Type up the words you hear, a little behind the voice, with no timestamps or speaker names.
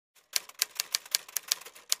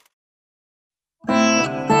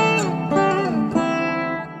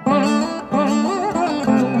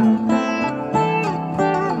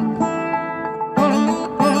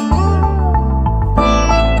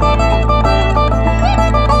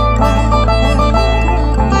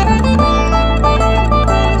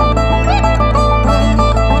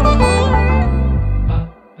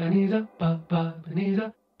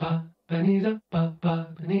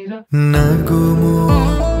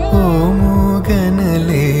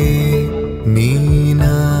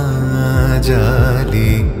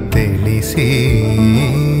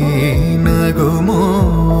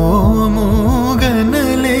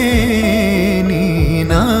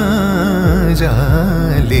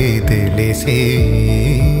జాలి తెలిసి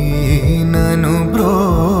నను బ్రోవారాధా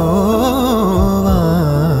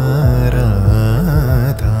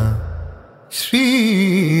Shri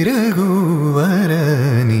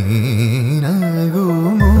రఘువరని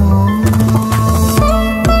నగుమో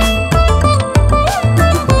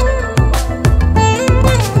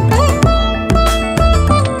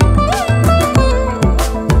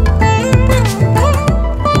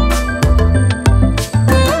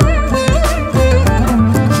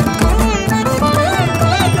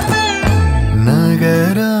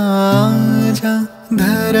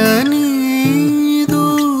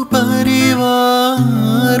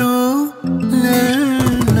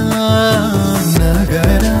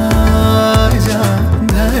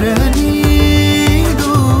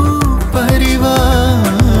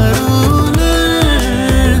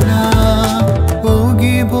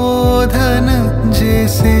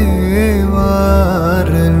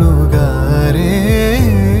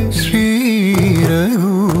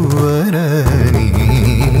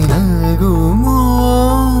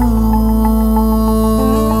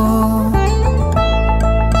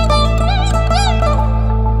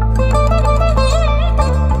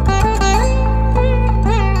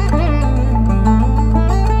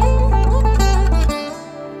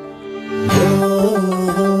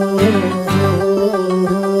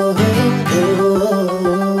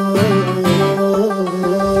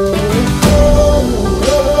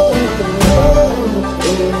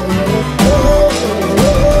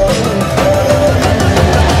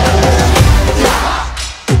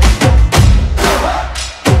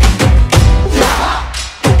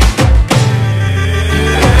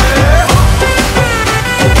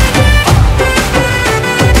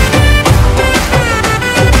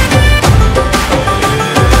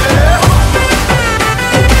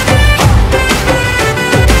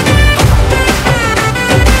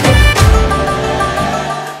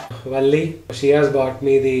She has bought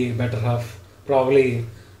me the better half, probably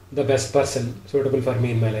the best person suitable for me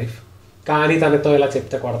in my life. కానీ తనతో ఇలా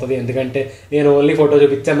చెప్తే కొడుతుంది, ఎందుకంటే నేను ఓన్లీ ఫోటో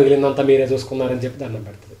చూపించా మిగిలినంతా మీరే చూసుకున్నారని చెప్పి దండం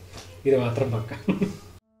పెడుతుంది. ఇది మాత్రం పక్క.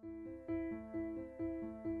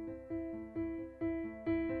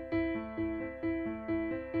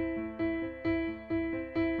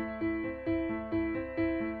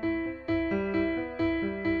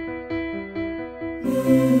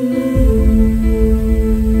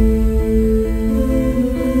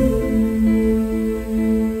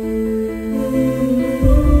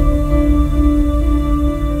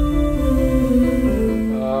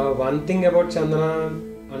 One thing about Chandana,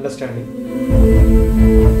 understanding.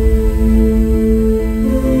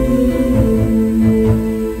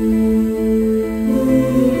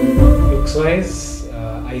 Looks wise,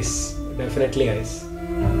 eyes, definitely eyes.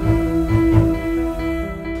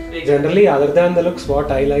 Generally, other than the looks, what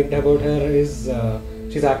I liked about her is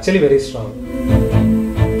she's actually very strong.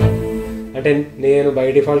 అంటే నేను బై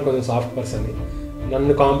డిఫాల్ట్ కొంచెం సాఫ్ట్ పర్సన్ని.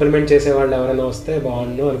 నన్ను కాంప్లిమెంట్ చేసేవాళ్ళు ఎవరైనా వస్తే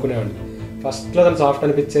బాగుండు అనుకునేవాడిని. ఫస్ట్లో తను సాఫ్ట్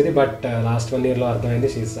అనిపించేది, బట్ లాస్ట్ 1 yearలో అర్థమైంది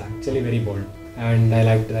she is actually very bold and I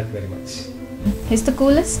like that very much. He's the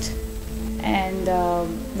coolest and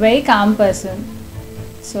very calm person.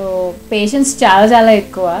 So patience చాలా చాలా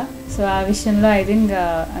ఎక్కువ. సో ఆ విషయంలో I think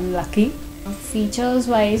I'm lucky. Features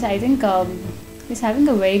wise I think he's having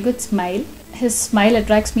a very good smile. His smile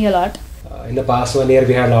attracts me a lot. In the past 1 year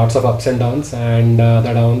we had lots of ups and downs, and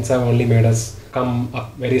the downs have only made us come up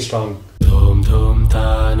very strong. Dhum dhum ta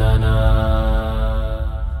na na,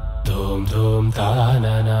 dhum dhum ta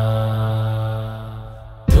na na,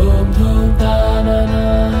 dhum dhum ta na na,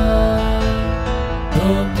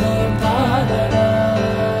 dhum dhum ta na na,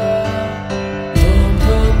 dhum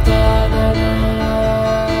dhum ta na na.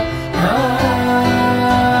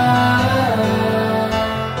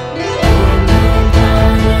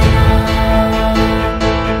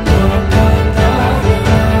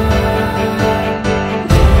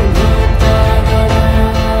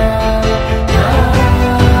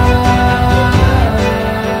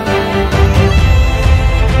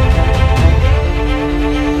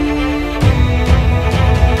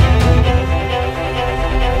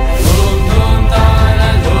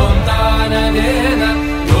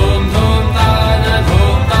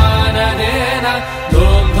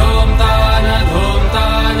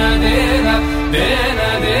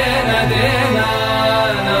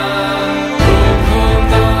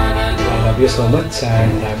 So much,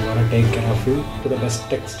 and I'm gonna take care of you to the best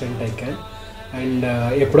extent I can. And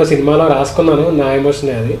ఎప్పుడో సినిమాలో రాసుకున్నాను, నా emotion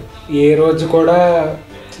అది. ఏ రోజు కూడా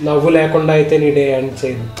నవ్వు లేకుండా అయితే నీ డే ఎండ్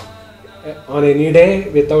చేయదు. On any day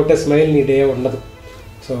without a smile నీ డే ఉండదు.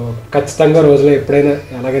 సో ఖచ్చితంగా రోజులో ఎప్పుడైనా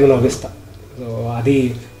ఎలాగైనా నవ్విస్తా. సో అది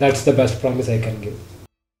that's the best promise I can give.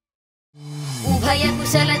 निर्भय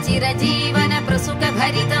कुशल चिरजीवन प्रसुख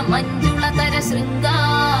भरित मञ्जुलतर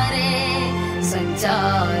शृङ्गारे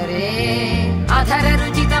सञ्चारे अधर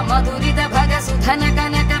रुचित मधुरित भग सुधन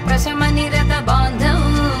कनक प्रशम निरत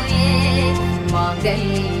बान्धव्ये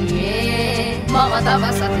माङ्गल्ये मम तव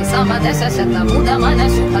सति समदश शतमुदमन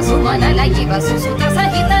शुभ सुमन लयिव सुसुत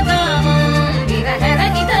सहित कामं विरह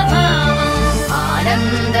रहित भावम्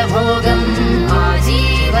आनन्द भोगम्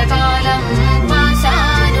आजीवकालं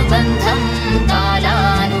पाशानुबन्धं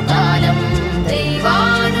कालानुकालं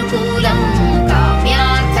दैवानुकूलं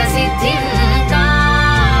काम्यार्थ सिद्धिं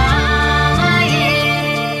कामये.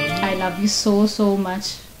 I love you so much.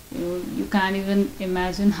 You can't even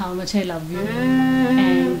imagine how much I love you,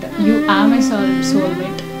 and you are my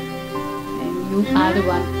soulmate, and you are the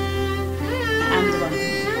one. I'm the one.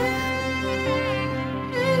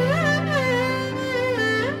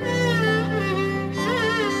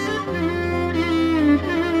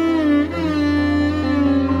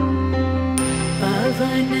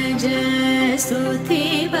 पवन स्तुति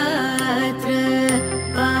पात्र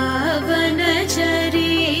पावन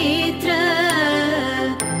चरित्र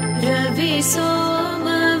रवि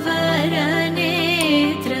सोमवर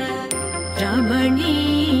नेत्र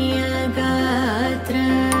रमणीय गात्र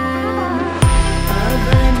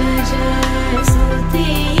पवन स्तुति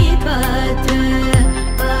पात्र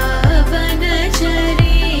पावन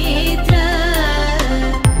चरित्र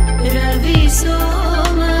रवि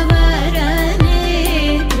सोमवर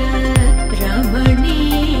नेत्र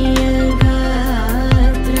रमणीय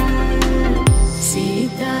गात्र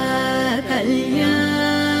सीता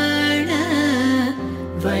कल्याण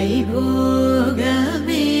वैभोगमे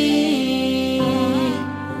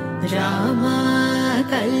रामा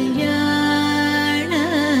कल्याण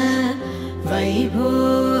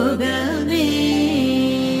वैभोगमे.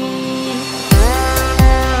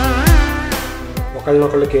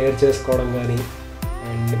 ఒకళ్ళనొకళ్ళు కేర్ చేసుకోవడం కానీ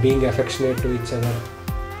and being affectionate to each other,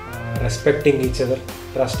 respecting each other,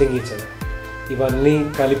 trusting each other, ఇవన్నీ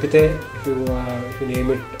కలిపితే if you name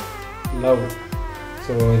it love.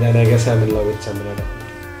 So then I guess I am in love with Chandra.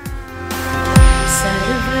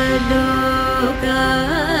 सर्वलोका